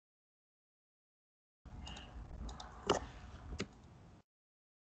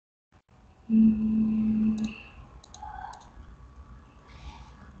Okay.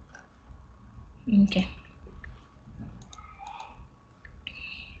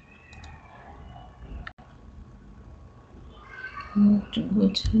 To go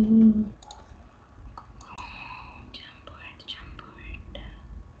to Jamboard.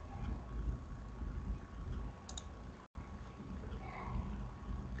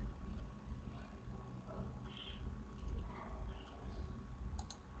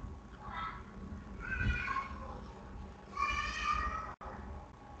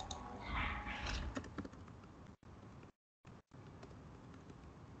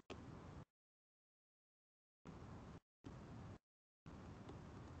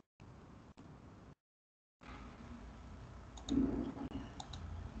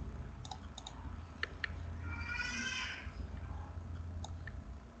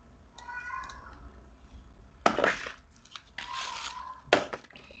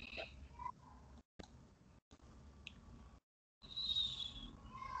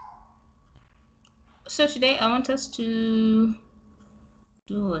 So today I want us to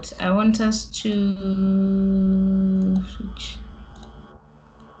do what? I want us to switch.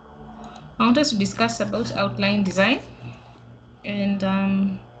 I want us to discuss about outline design, and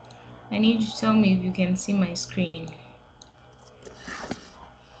I need you to tell me if you can see my screen.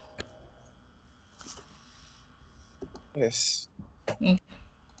 Yes. Okay.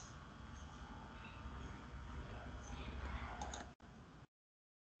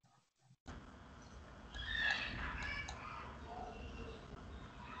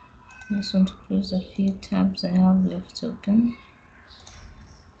 I just want to close a few tabs I have left open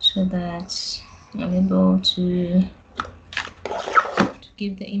so that I'm able to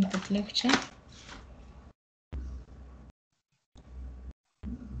give the input lecture.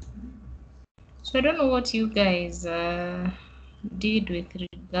 So I don't know what you guys did with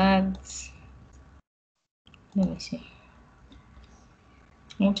regards. Let me see.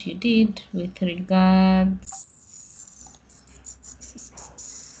 What you did with regards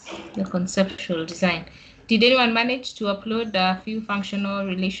the conceptual design. Did anyone manage to upload a few functional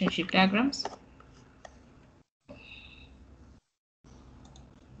relationship diagrams?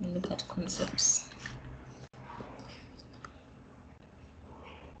 And look at concepts. I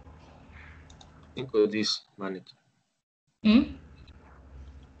think all this managed.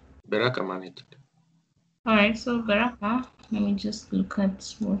 Baraka managed. All right, so Baraka, let me just look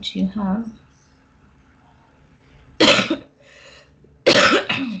at what you have.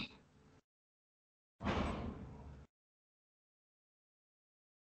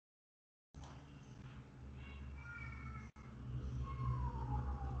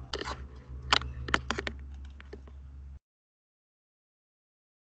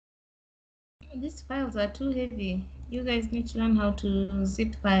 These files are too heavy. You guys need to learn how to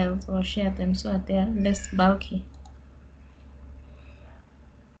zip files or share them so that they're less bulky.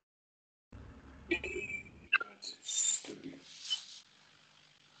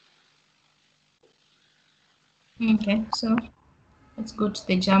 Okay, so let's go to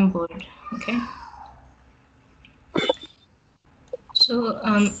the Jamboard. Okay. So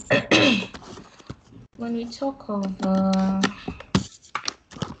when we talk of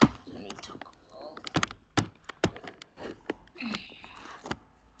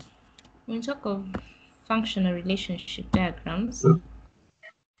when we talk of functional relationship diagrams,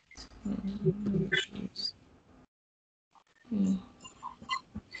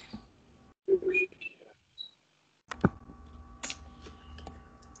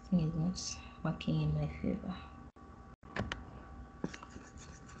 thing is not working in my favor.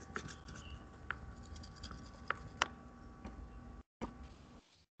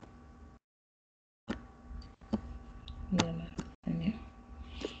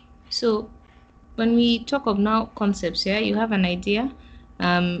 So when we talk of now concepts here, you have an idea.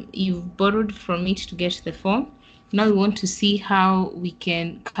 You've borrowed from it to get the form. Now we want to see how we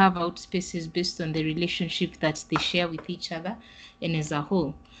can carve out spaces based on the relationship that they share with each other and as a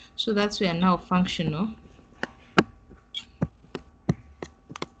whole. So that's where now functional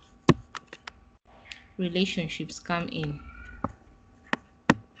relationships come in.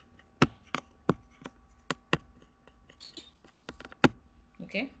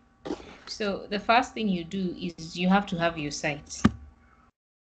 Okay, so the first thing you do is you have to have your site.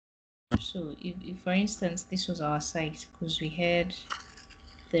 So if for instance this was our site, because we had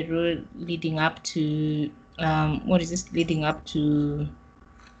the road leading up to what is this, leading up to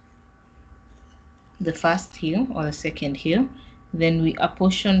the first hill or the second hill, then we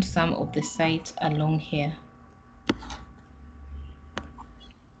apportioned some of the site along here.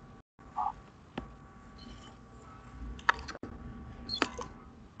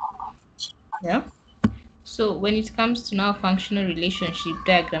 Yeah. So when it comes to now functional relationship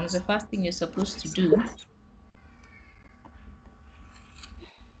diagrams, the first thing you're supposed to do,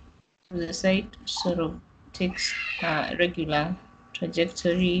 the site sort of takes a regular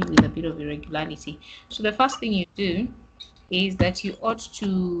trajectory with a bit of irregularity. So the first thing you do is that you ought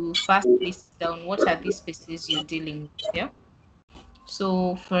to first list down what are these spaces you're dealing with. Yeah.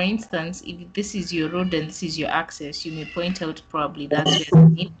 So for instance, if this is your road and this is your access, you may point out probably that's where the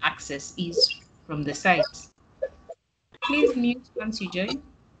main access is from the site. Please mute once you join.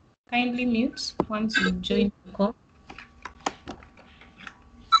 Kindly mute once you join the call.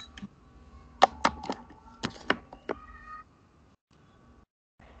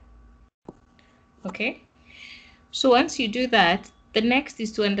 Okay. So once you do that, the next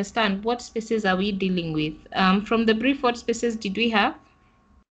is to understand what spaces are we dealing with. From the brief, what spaces did we have?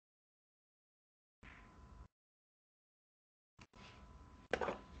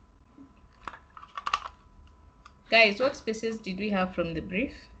 Guys, what spaces did we have from the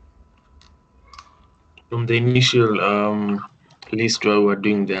brief? From the initial list where we were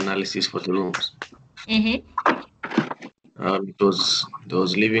doing the analysis for the rooms, Mm-hmm. there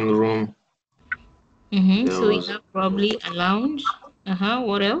was living room. Mm-hmm. There So we was have probably a lounge.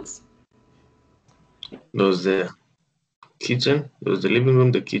 What else? there was the kitchen. There was the living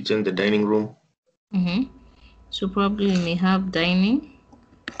room, the kitchen, the dining room. Mm-hmm. So probably we may have dining.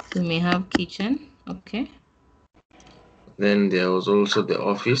 We may have kitchen. Okay. Then there was also the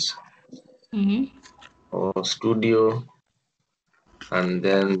office Mm-hmm. or studio, and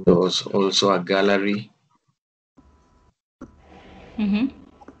then there was also a gallery. Mm-hmm.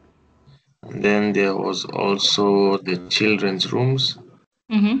 And then there was also the children's rooms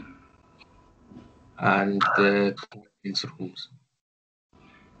Mm-hmm. and the kids' rooms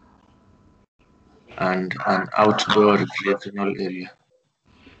and an outdoor recreational area.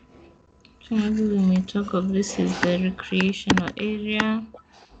 So maybe we may talk of this as the recreational area,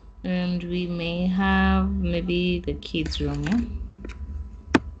 and we may have maybe the kids' room. Yeah?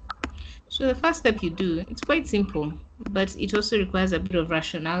 So the first step you do, it's quite simple, but it also requires a bit of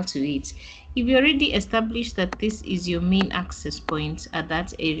rationale to it. If you already established that this is your main access point at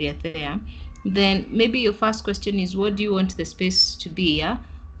that area there, then maybe your first question is, what do you want the space to be? Yeah,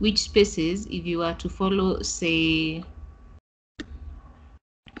 which spaces, if you are to follow, say,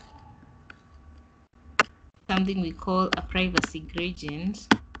 something we call a privacy gradient,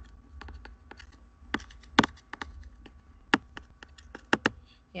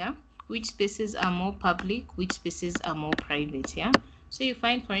 yeah, which spaces are more public, which spaces are more private. Yeah, so you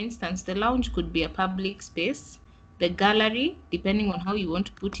find, for instance, the lounge could be a public space. The gallery, depending on how you want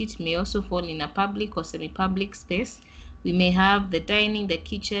to put it, may also fall in a public or semi-public space. We may have the dining, the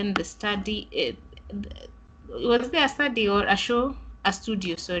kitchen, the study. Was there a study or a show? A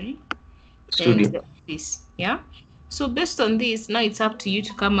studio, sorry, and Studio. the office. Yeah. So based on this, now it's up to you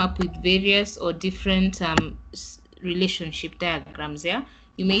to come up with various or different relationship diagrams. Yeah.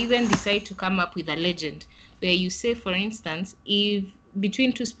 You may even decide to come up with a legend where you say, for instance, if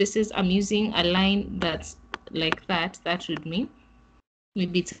between two spaces I'm using a line that's like that, that would mean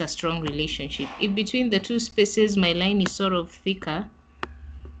maybe it's a strong relationship. If between the two spaces my line is sort of thicker,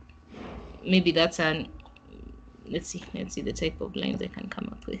 maybe that's an, let's see the type of lines I can come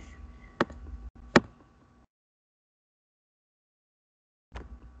up with.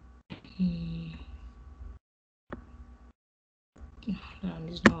 No,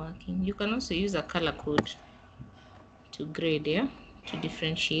 it's not working. You can also use a color code to grade, yeah, to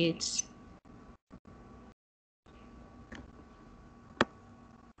differentiate.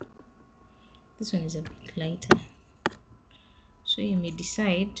 This one is a bit lighter. So you may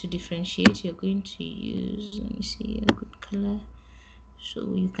decide to differentiate. You're going to use, let me see, a good color.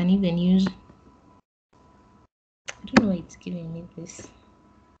 So you can even use, I don't know why it's giving me this.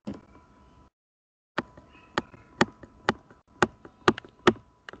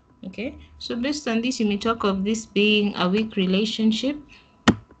 Okay, so based on this, you may talk of this being a weak relationship.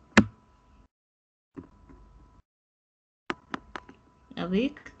 A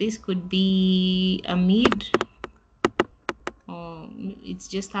weak, this could be a mid, or it's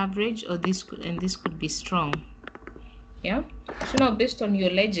just average, or this could be strong. Yeah. So now based on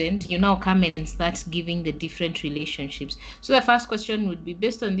your legend, you now come and start giving the different relationships. So the first question would be,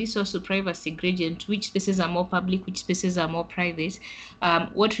 based on this also privacy gradient, which spaces are more public, which spaces are more private?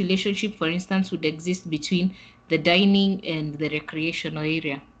 What relationship, for instance, would exist between the dining and the recreational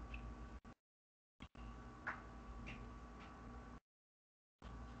area?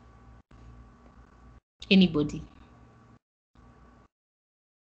 Anybody?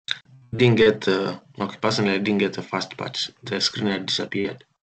 Didn't get okay, personally I didn't get the first part. The screen had disappeared.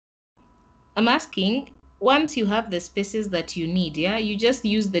 I'm asking, once you have the spaces that you need, yeah, you just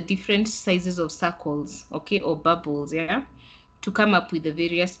use the different sizes of circles, okay, or bubbles, yeah, to come up with the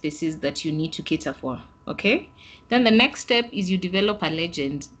various spaces that you need to cater for, okay? Then the next step is you develop a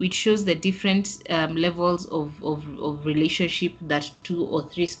legend, which shows the different levels of relationship that 2 or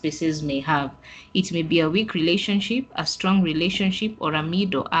 3 spaces may have. It may be a weak relationship, a strong relationship, or a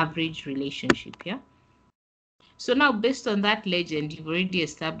mid or average relationship, yeah? So now, based on that legend, you've already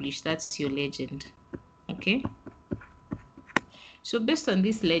established that's your legend, okay? So based on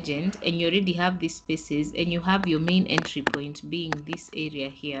this legend, and you already have these spaces, and you have your main entry point being this area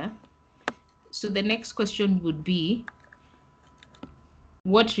here. So the next question would be,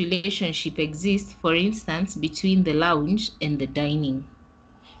 what relationship exists, for instance, between the lounge and the dining?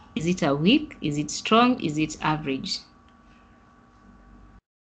 Is it a weak? Is it strong? Is it average?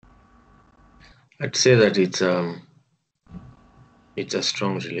 I'd say that it's a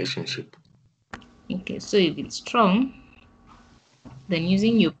strong relationship. Okay, so if it's strong, then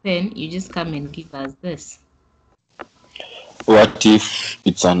using your pen, you just come and give us this. What if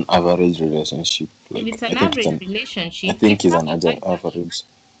it's an average relationship? If Like it's an average relationship, I you think it's have an a bunch of, average.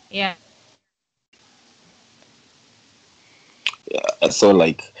 yeah. So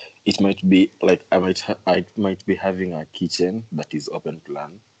like it might be like I might be having a kitchen that is open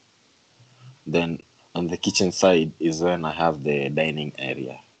plan. Then on the kitchen side is when I have the dining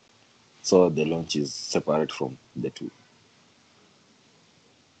area. So the launch is separate from the two.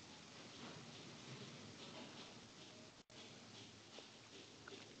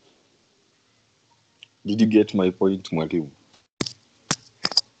 Did you get my point, Mwalimu?